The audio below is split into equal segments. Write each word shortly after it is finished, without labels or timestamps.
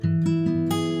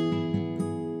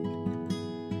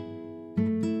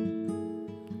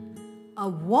A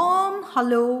warm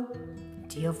hello,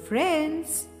 dear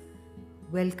friends.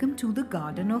 Welcome to the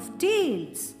Garden of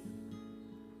Tales.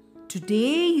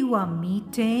 Today you are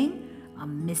meeting a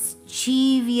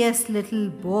mischievous little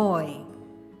boy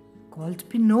called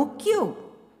Pinocchio,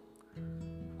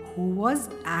 who was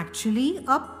actually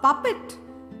a puppet.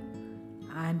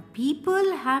 And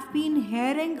people have been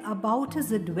hearing about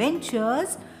his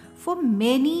adventures for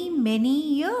many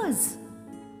years.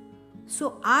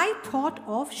 So I thought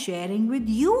of sharing with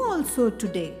you also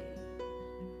today.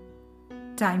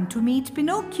 Time to meet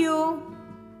Pinocchio.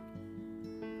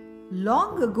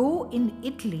 Long ago in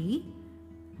Italy,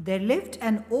 there lived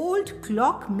an old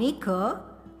clockmaker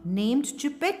named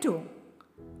Geppetto.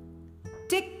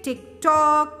 Tick, tick,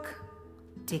 tock,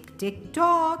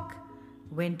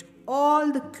 went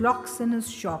all the clocks in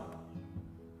his shop.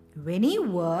 When he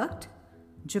worked,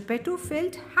 Geppetto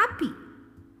felt happy.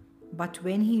 But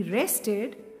when he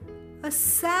rested, a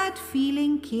sad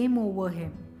feeling came over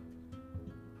him.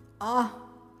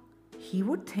 He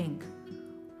would think,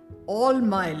 all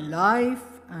my life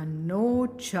and no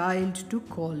child to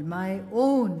call my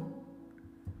own.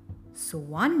 So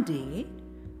one day,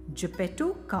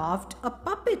 Geppetto carved a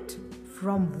puppet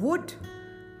from wood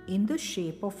in the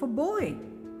shape of a boy.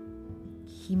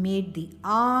 He made the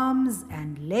arms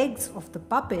and legs of the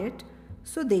puppet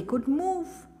so they could move.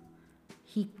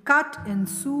 He cut and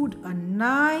sewed a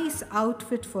nice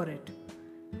outfit for it,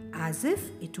 as if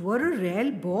it were a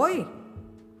real boy.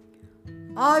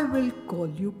 I will call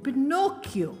you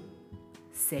Pinocchio,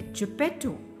 said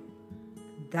Geppetto.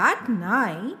 That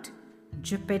night,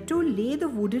 Geppetto lay the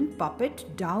wooden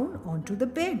puppet down onto the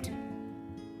bed.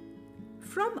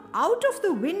 From out of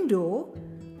the window,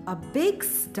 a big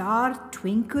star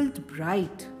twinkled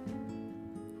bright.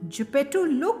 Geppetto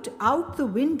looked out the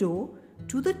window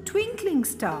to the twinkling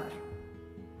star.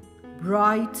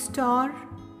 Bright star,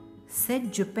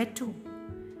 said Geppetto,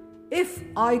 if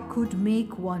I could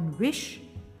make one wish,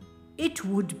 it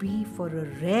would be for a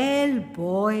real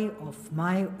boy of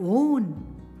my own.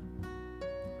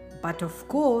 But of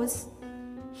course,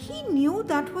 he knew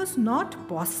that was not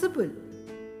possible.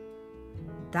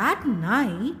 That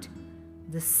night,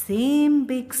 the same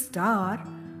big star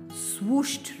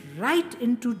swooshed right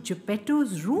into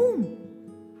Geppetto's room.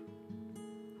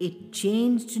 It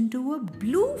changed into a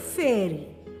blue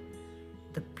fairy.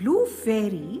 The blue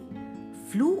fairy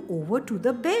flew over to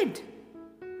the bed.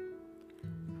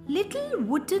 Little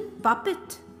wooden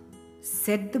puppet,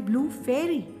 said the blue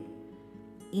fairy,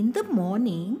 in the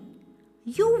morning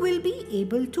you will be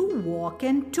able to walk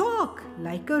and talk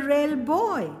like a real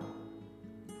boy.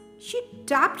 She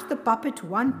tapped the puppet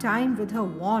one time with her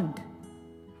wand.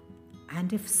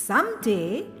 And if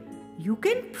someday you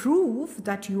can prove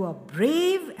that you are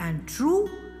brave and true,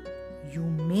 you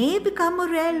may become a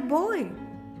real boy.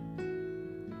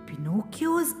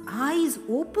 Pinocchio's eyes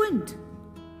opened.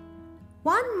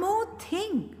 One more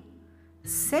thing,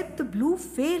 said the blue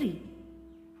fairy.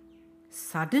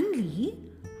 Suddenly,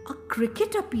 a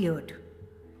cricket appeared.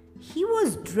 He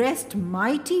was dressed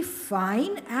mighty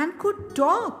fine and could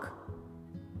talk.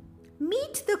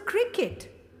 Meet the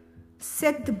cricket,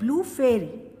 said the blue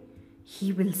fairy.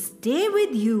 He will stay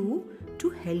with you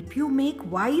to help you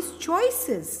make wise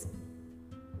choices.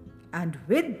 And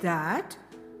with that,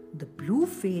 the blue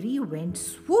fairy went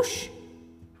swoosh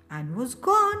and was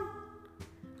gone,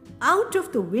 out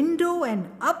of the window and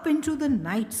up into the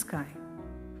night sky.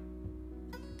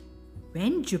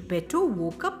 When Geppetto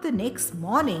woke up the next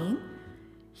morning,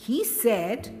 he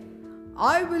said,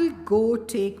 I will go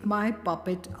take my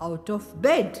puppet out of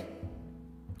bed.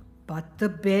 But the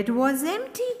bed was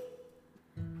empty.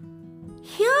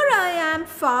 Here I am,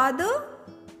 father,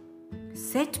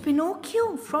 said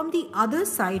Pinocchio from the other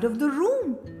side of the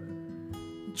room.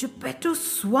 Geppetto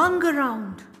swung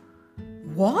around.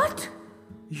 What?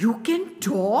 You can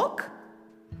talk?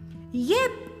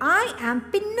 Yep, I am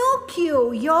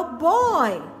Pinocchio, your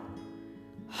boy.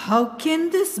 How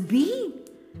can this be?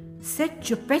 Said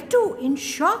Geppetto in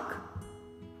shock.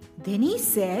 Then he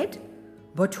said,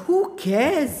 but who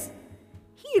cares?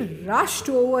 He rushed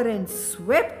over and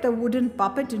swept the wooden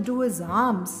puppet into his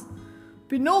arms.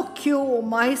 Pinocchio,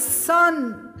 my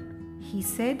son, he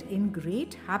said in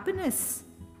great happiness.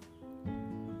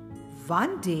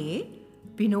 One day,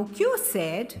 Pinocchio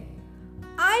said,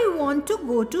 I want to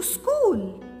go to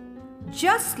school,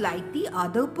 just like the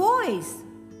other boys.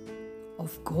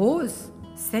 Of course,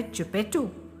 said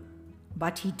Geppetto,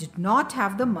 but he did not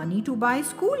have the money to buy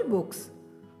school books.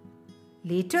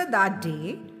 Later that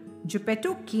day,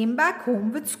 Geppetto came back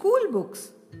home with school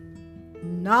books.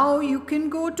 Now you can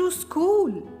go to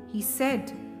school, he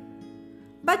said.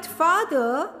 But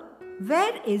father,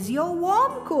 where is your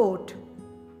warm coat?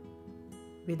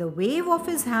 With a wave of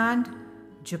his hand,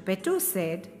 Geppetto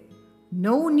said,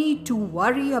 "No need to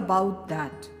worry about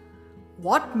that.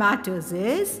 What matters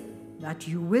is that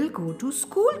you will go to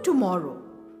school tomorrow."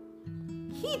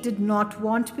 He did not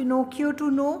want Pinocchio to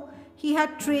know he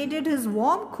had traded his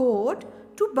warm coat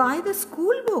to buy the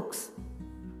school books.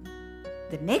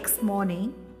 The next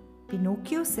morning,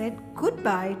 Pinocchio said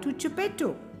goodbye to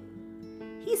Geppetto.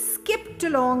 He skipped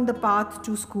along the path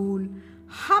to school,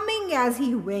 humming as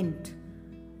he went.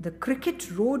 The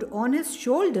cricket rode on his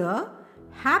shoulder,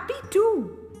 happy too.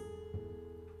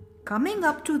 Coming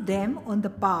up to them on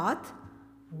the path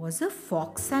was a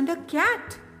fox and a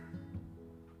cat.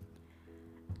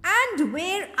 "And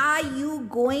where are you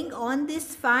going on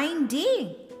this fine day?"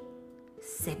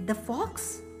 said the fox.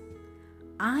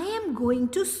 "I am going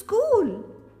to school,"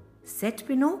 said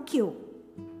Pinocchio.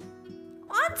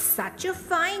 "On such a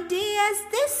fine day as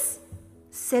this,"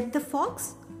 said the fox,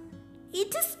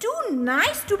 "it is too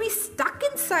nice to be stuck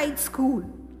inside school.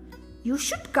 You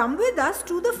should come with us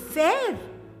to the fair."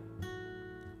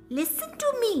 "Listen to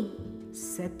me,"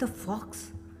 said the fox.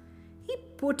 He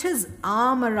put his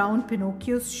arm around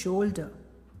Pinocchio's shoulder.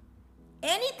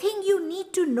 "Anything you need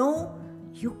to know,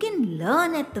 you can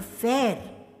learn at the fair."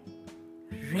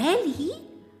 "Really?"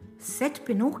 said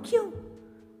Pinocchio.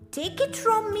 "Take it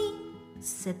from me,"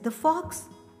 said the fox.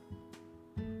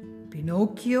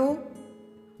 "Pinocchio,"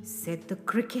 said the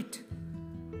cricket,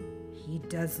 "he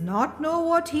does not know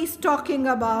what he's talking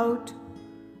about."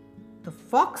 The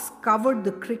fox covered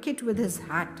the cricket with his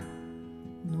hat.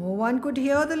 No one could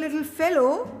hear the little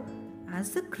fellow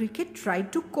as the cricket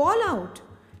tried to call out,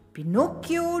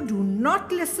 "Pinocchio, do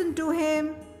not listen to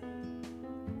him."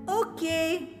 "Okay,"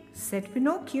 said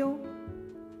Pinocchio.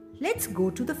 "Let's go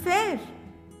to the fair."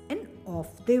 And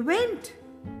off they went.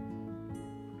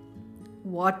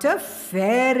 What a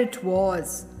fair it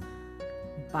was!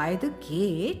 By the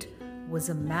gate was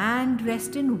a man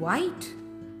dressed in white.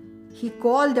 He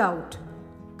called out,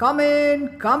 come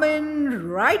in,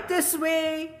 right this way.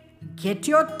 Get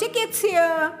your tickets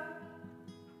here."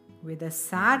 With a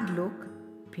sad look,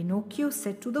 Pinocchio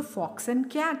said to the fox and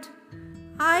cat,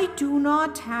 "I do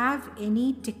not have any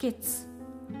tickets."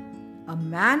 A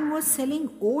man was selling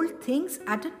old things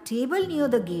at a table near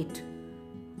the gate.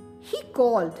 He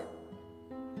called,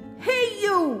 "Hey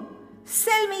you,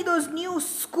 sell me those new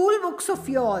school books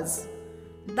of yours.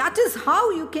 That is how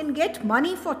you can get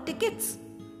money for tickets."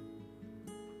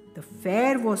 The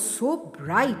fair was so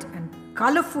bright and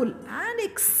colorful and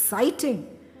exciting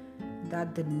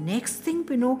that the next thing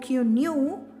Pinocchio knew,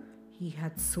 he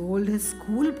had sold his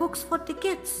school books for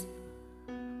tickets.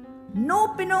 "No,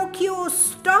 Pinocchio,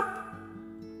 stop!"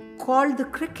 called the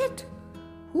cricket,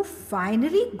 who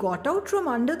finally got out from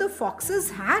under the fox's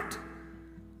hat.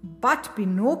 But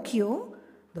Pinocchio,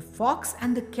 the fox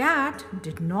and the cat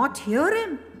did not hear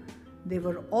him. They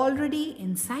were already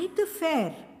inside the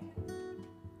fair.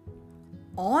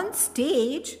 On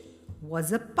stage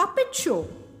was a puppet show.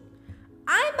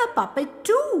 "I'm a puppet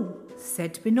too,"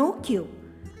 said Pinocchio.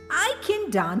 "I can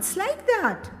dance like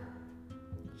that."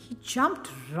 He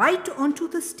jumped right onto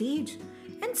the stage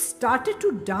and started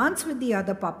to dance with the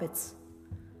other puppets.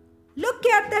 "Look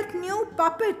at that new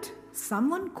puppet,"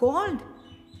 someone called.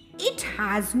 "It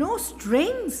has no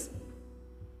strings."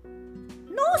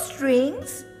 "No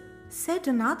strings?" said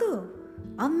another.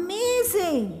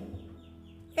 "Amazing!"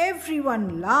 Everyone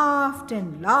laughed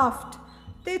and laughed.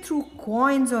 They threw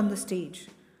coins on the stage.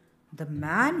 The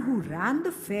man who ran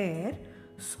the fair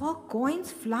saw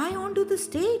coins fly onto the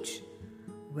stage.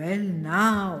 "Well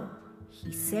now,"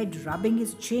 he said, rubbing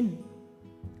his chin,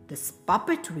 "this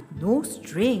puppet with no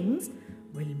strings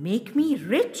will make me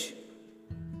rich."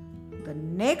 The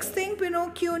next thing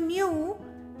Pinocchio knew,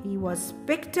 he was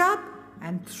picked up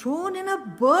and thrown in a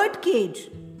bird cage.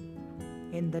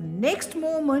 In the next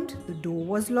moment, the door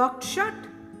was locked shut.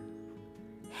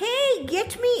 "Hey,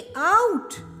 get me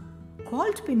out!"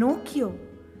 called Pinocchio.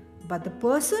 But the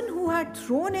person who had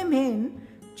thrown him in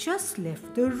just left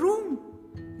the room.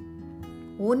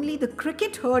 Only the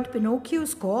cricket heard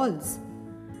Pinocchio's calls.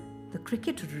 The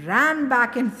cricket ran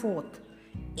back and forth,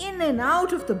 in and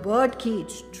out of the bird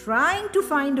cage, trying to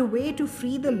find a way to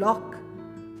free the lock.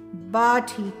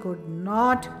 But he could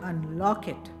not unlock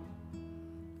it.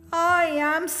 "I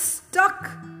am stuck,"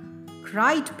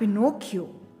 cried Pinocchio.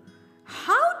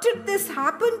 "How did this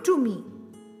happen to me?"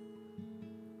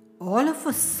 All of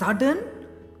a sudden,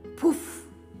 poof,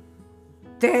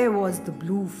 there was the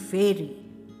blue fairy.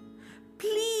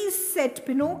 "Please," said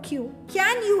Pinocchio,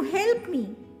 "can you help me?"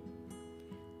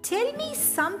 "Tell me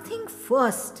something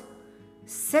first,"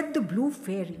 said the blue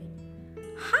fairy.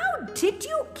 How did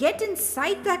you get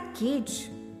inside that cage?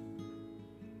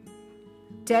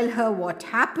 Tell her what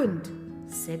happened,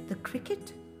 said the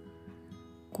cricket.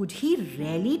 Could he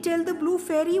really tell the blue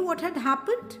fairy what had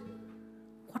happened?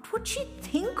 What would she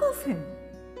think of him?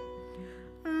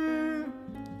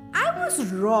 I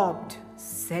was robbed,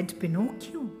 said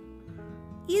Pinocchio.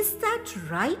 Is that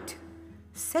right?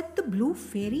 Said the blue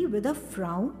fairy with a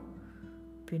frown.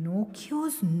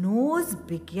 Pinocchio's nose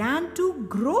began to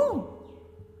grow.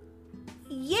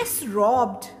 Yes,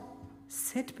 robbed,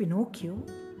 said Pinocchio,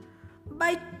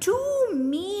 by 2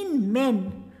 mean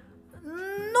men.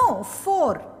 No,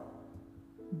 4.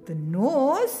 The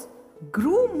nose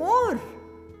grew more.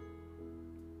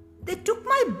 They took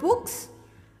my books.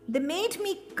 They made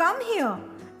me come here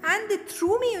and they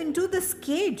threw me into this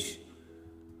cage.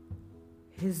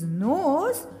 His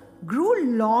nose grew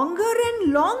longer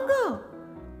and longer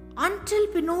until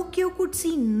Pinocchio could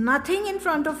see nothing in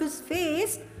front of his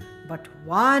face but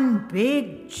one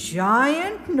big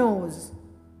giant nose.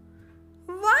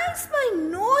 Why is my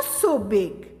nose so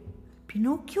big?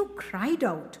 Pinocchio cried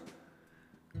out.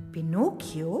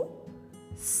 Pinocchio,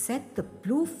 said the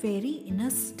blue fairy in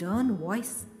a stern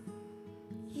voice,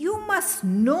 you must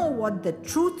know what the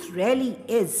truth really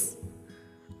is.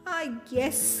 I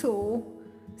guess so,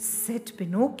 said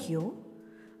Pinocchio.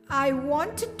 I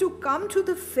wanted to come to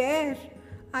the fair.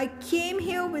 I came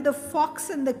here with the fox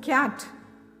and the cat.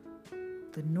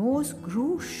 The nose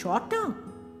grew shorter.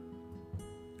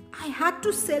 I had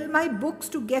to sell my books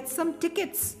to get some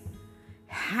tickets.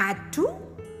 Had to?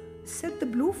 Said the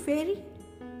blue fairy.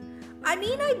 I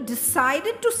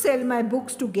decided to sell my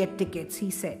books to get tickets,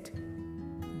 he said.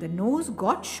 The nose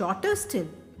got shorter still.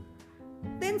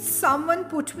 Then someone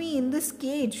put me in this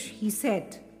cage, he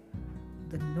said.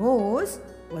 The nose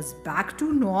was back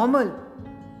to normal.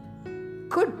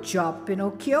 Good job,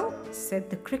 Pinocchio, said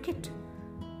the cricket.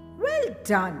 Well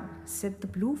done, said the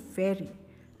blue fairy.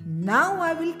 Now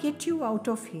I will get you out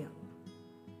of here.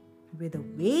 With a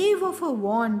wave of her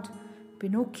wand,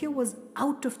 Pinocchio was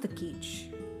out of the cage.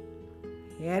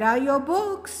 Here are your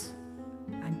books.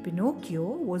 And Pinocchio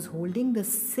was holding the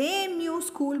same new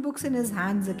school books in his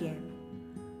hands again.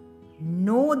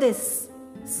 Know this,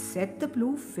 said the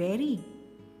blue fairy.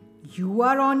 You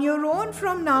are on your own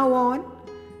from now on.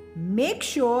 Make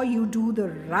sure you do the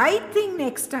right thing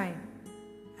next time.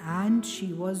 And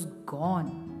she was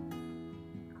gone.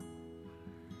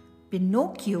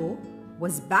 Pinocchio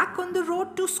was back on the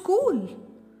road to school.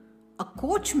 A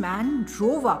coachman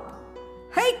drove up.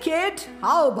 Hey kid,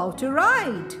 how about a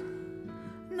ride?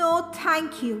 No,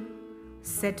 thank you,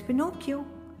 said Pinocchio.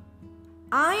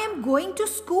 I am going to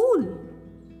school.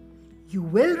 You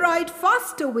will ride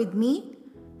faster with me,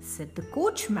 said the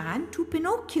coachman to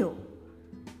Pinocchio.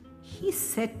 He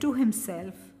said to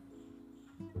himself,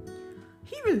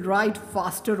 he will ride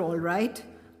faster all right,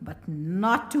 but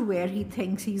not to where he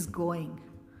thinks he's going.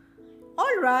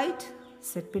 All right,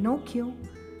 said Pinocchio.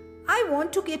 I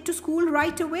want to get to school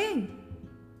right away.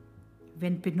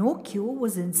 When Pinocchio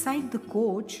was inside the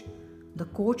coach, the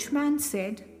coachman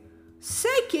said,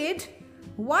 Say kid,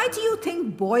 why do you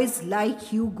think boys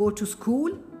like you go to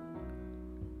school?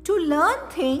 To learn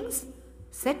things,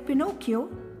 said Pinocchio,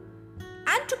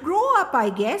 and to grow up,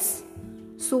 I guess,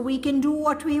 so we can do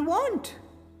what we want.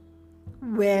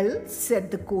 Well, said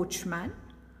the coachman,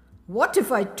 what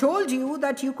if I told you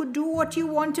that you could do what you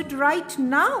wanted right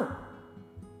now?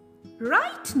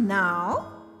 Right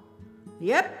now?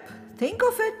 Yep, think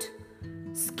of it.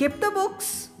 Skip the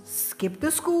books, skip the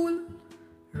school.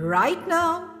 Right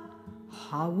now,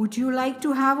 how would you like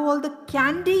to have all the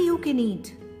candy you can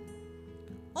eat?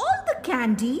 All the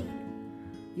candy?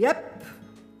 Yep,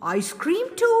 ice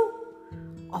cream too,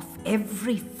 of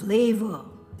every flavor.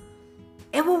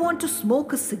 Ever want to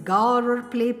smoke a cigar or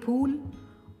play pool?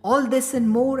 All this and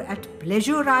more at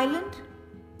Pleasure Island?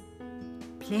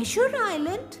 Pleasure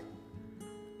Island?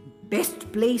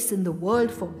 Best place in the world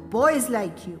for boys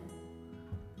like you.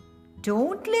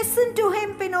 Don't listen to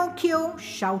him, Pinocchio,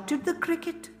 shouted the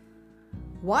cricket.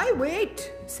 Why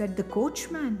wait, said the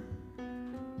coachman.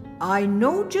 I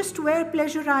know just where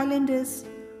Pleasure Island is.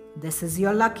 This is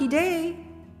your lucky day,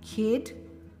 kid.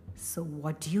 So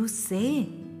what do you say?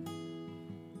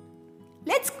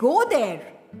 Let's go there,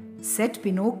 said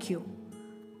Pinocchio.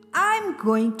 I'm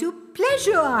going to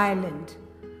Pleasure Island.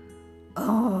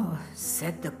 Oh,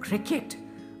 said the cricket,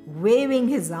 waving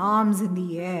his arms in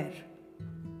the air.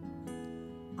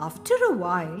 After a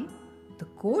while, the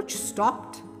coach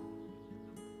stopped.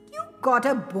 You got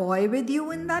a boy with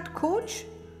you in that coach?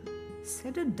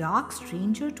 Said a dark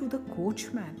stranger to the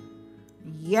coachman.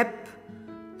 Yep,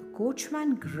 the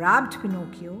coachman grabbed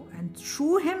Pinocchio and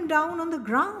threw him down on the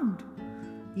ground.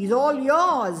 "He's all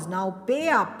yours, now pay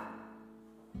up."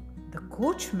 The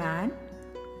coachman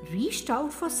reached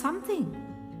out for something.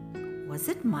 Was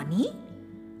it money?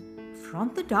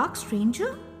 From the dark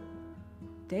stranger?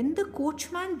 Then the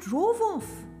coachman drove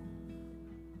off.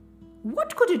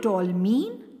 What could it all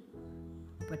mean?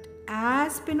 But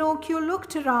as Pinocchio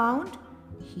looked around,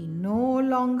 he no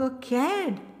longer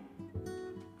cared.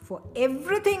 For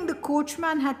everything the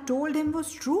coachman had told him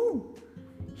was true.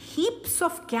 Heaps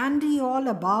of candy all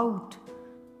about.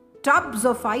 Tubs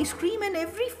of ice cream in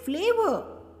every flavor.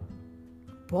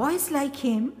 Boys like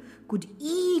him could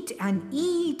eat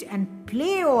and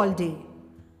play all day.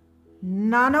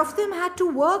 None of them had to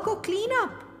work or clean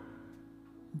up.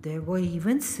 There were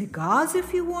even cigars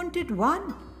if you wanted one,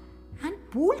 and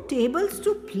pool tables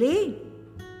to play.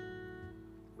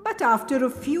 But after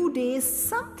a few days,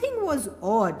 something was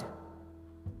odd.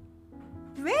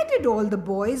 "Where did all the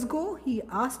boys go?" he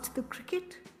asked the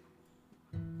cricket.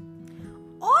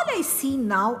 "All I see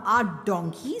now are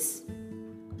donkeys,"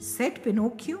 said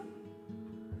Pinocchio.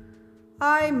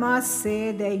 "I must say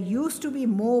there used to be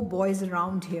more boys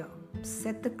around here,"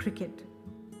 said the cricket.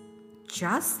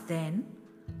 Just then,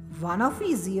 one of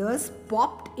his ears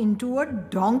popped into a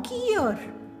donkey ear.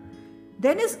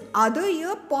 Then his other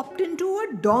ear popped into a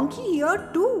donkey ear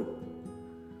too.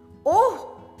 "Oh!"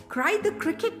 cried the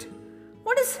cricket.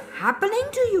 "What is happening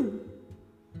to you?"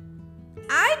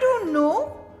 "I don't know.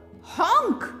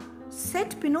 Honk!"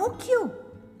 said Pinocchio.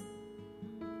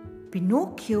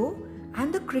 Pinocchio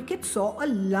and the cricket saw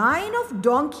a line of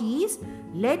donkeys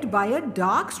led by a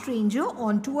dark stranger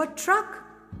onto a truck.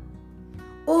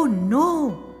 "Oh no!"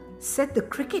 said the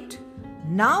cricket.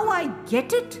 "Now I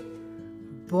get it.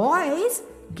 Boys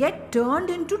get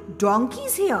turned into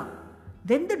donkeys here.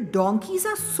 Then the donkeys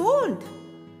are sold.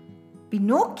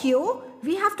 Pinocchio,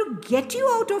 we have to get you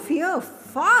out of here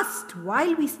fast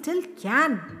while we still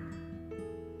can."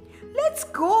 "Let's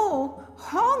go,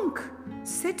 honk,"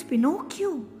 said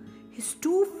Pinocchio. His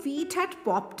 2 feet had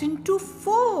popped into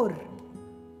 4.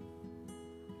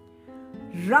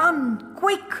 "Run,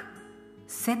 quick,"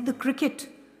 said the cricket.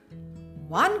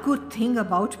 One good thing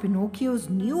about Pinocchio's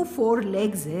new 4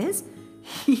 legs is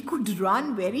he could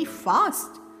run very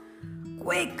fast.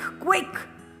 Quick, quick!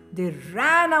 They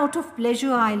ran out of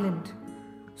Pleasure Island.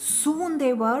 Soon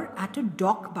they were at a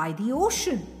dock by the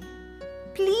ocean.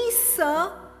 "Please, sir,"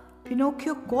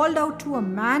 Pinocchio called out to a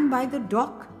man by the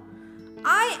dock.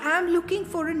 "I am looking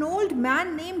for an old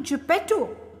man named Geppetto.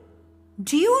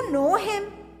 Do you know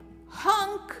him?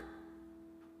 Honk!"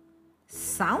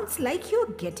 "Sounds like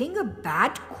you're getting a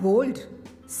bad cold,"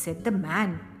 said the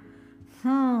man.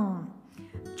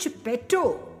 Geppetto,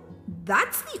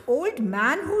 that's the old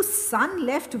man whose son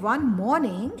left one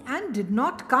morning and did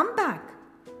not come back.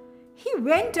 He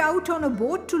went out on a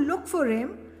boat to look for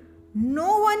him. No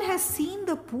one has seen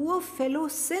the poor fellow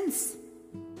since."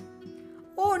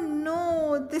 "Oh no,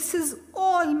 this is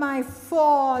all my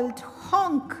fault,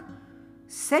 honk,"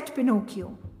 said Pinocchio.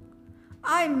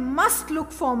 "I must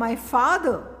look for my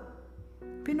father."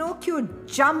 Pinocchio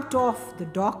jumped off the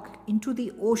dock into the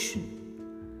ocean.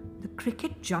 The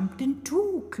cricket jumped in too,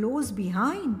 close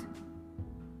behind.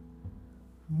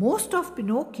 Most of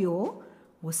Pinocchio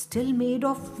was still made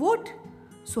of wood,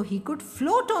 so he could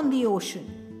float on the ocean.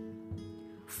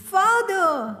 "Father!"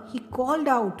 he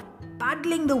called out,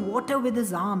 paddling the water with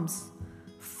his arms.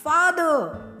 "Father!"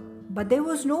 But there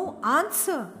was no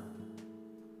answer.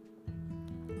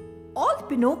 All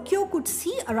Pinocchio could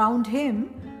see around him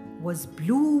was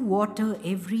blue water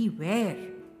everywhere.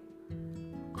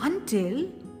 Until,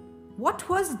 what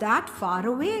was that far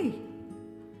away?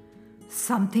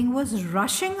 Something was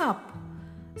rushing up.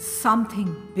 Something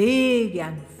big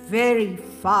and very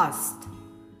fast.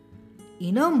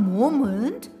 In a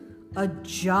moment, a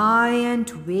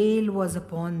giant whale was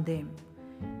upon them.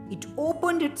 It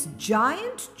opened its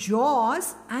giant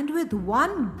jaws and with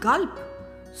one gulp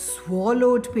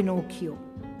swallowed Pinocchio.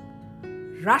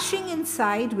 Rushing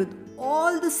inside with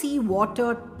all the sea water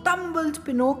tumbled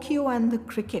Pinocchio and the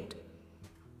cricket.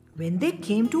 When they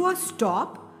came to a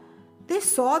stop, they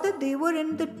saw that they were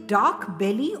in the dark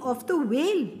belly of the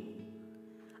whale.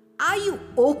 "Are you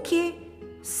okay?"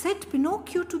 said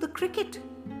Pinocchio to the cricket.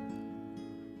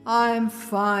 "I'm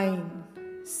fine,"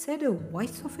 said a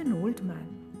voice of an old man.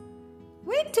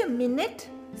 "Wait a minute,"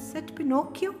 said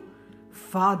Pinocchio.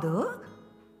 "Father,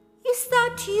 is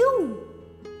that you?"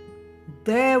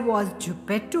 There was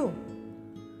Geppetto.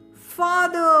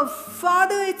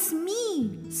 Father, it's me,"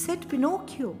 said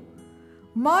Pinocchio.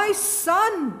 "My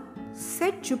son,"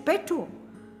 said Geppetto.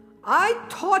 "I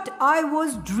thought I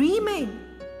was dreaming."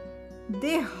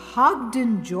 They hugged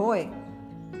in joy.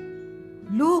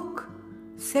 "Look,"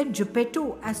 said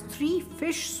Geppetto as 3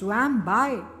 fish swam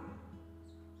by.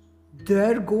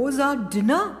 "There goes our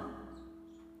dinner."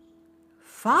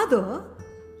 "Father,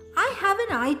 I have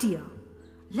an idea.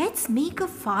 Let's make a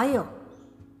fire."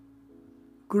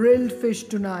 "Grilled fish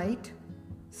tonight,"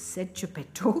 said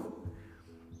Geppetto.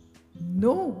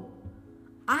 "No,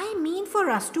 I mean for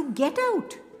us to get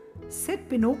out," said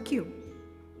Pinocchio.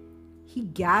 He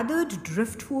gathered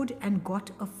driftwood and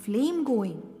got a flame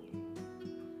going.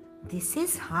 "This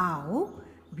is how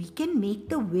we can make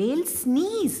the whale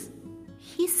sneeze,"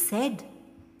 he said.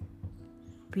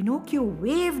 Pinocchio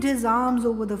waved his arms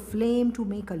over the flame to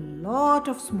make a lot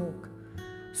of smoke.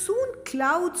 Soon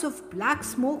clouds of black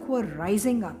smoke were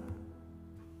rising up.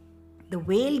 The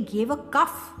whale gave a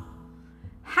cough.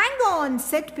 "Hang on,"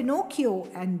 said Pinocchio,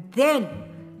 and then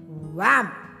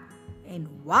wham! In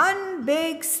one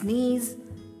big sneeze,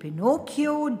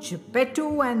 Pinocchio,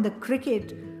 Geppetto, and the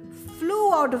cricket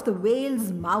flew out of the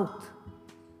whale's mouth.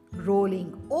 Rolling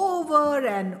over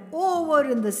and over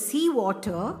in the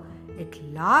seawater, at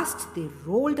last they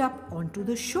rolled up onto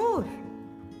the shore.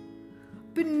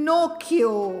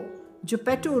 "Pinocchio!"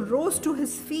 Geppetto rose to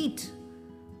his feet.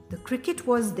 The cricket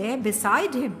was there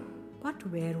beside him, but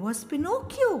where was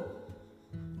Pinocchio?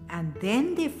 And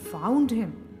then they found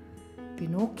him.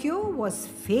 Pinocchio was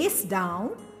face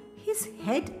down, his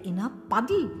head in a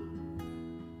puddle.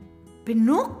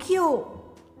 "Pinocchio!"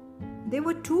 They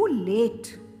were too late.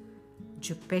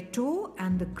 Geppetto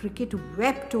and the cricket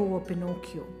wept over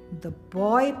Pinocchio, the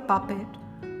boy puppet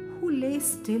who lay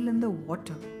still in the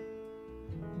water.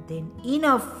 Then in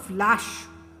a flash,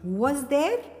 who was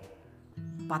there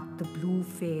but the Blue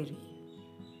Fairy?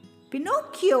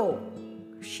 "Pinocchio,"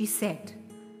 she said,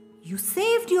 "you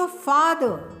saved your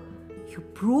father. You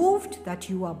proved that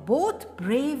you are both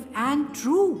brave and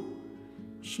true."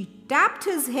 She tapped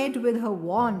his head with her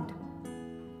wand.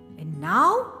 "And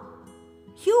now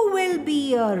you will be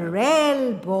a real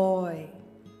boy."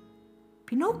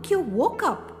 Pinocchio woke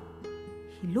up.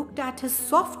 He looked at his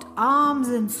soft arms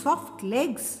and soft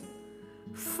legs.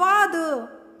 "Father,"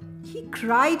 he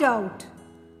cried out,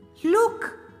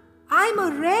 "look, I'm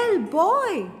a real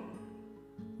boy."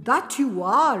 "That you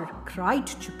are," cried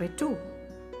Geppetto.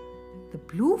 The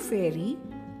Blue Fairy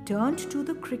turned to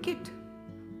the cricket.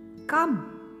 "Come,"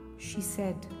 she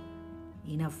said.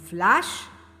 In a flash,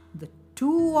 the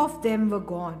 2 of them were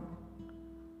gone.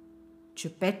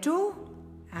 Geppetto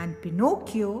and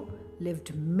Pinocchio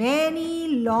lived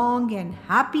many long and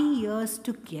happy years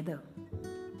together.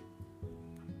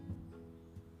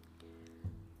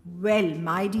 Well,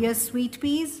 my dear sweet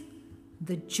peas,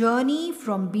 the journey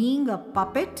from being a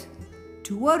puppet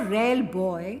to a real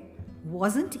boy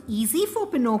wasn't easy for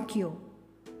Pinocchio.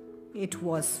 It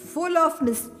was full of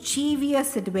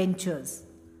mischievous adventures.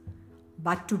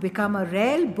 But to become a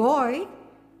real boy,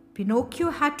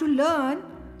 Pinocchio had to learn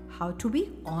how to be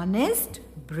honest,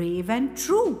 brave, and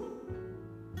true.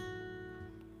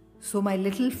 So, my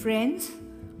little friends,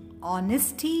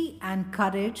 honesty and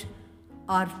courage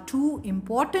are 2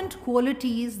 important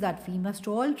qualities that we must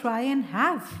all try and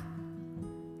have.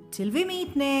 Till we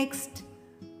meet next,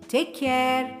 take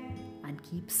care and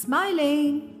keep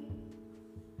smiling.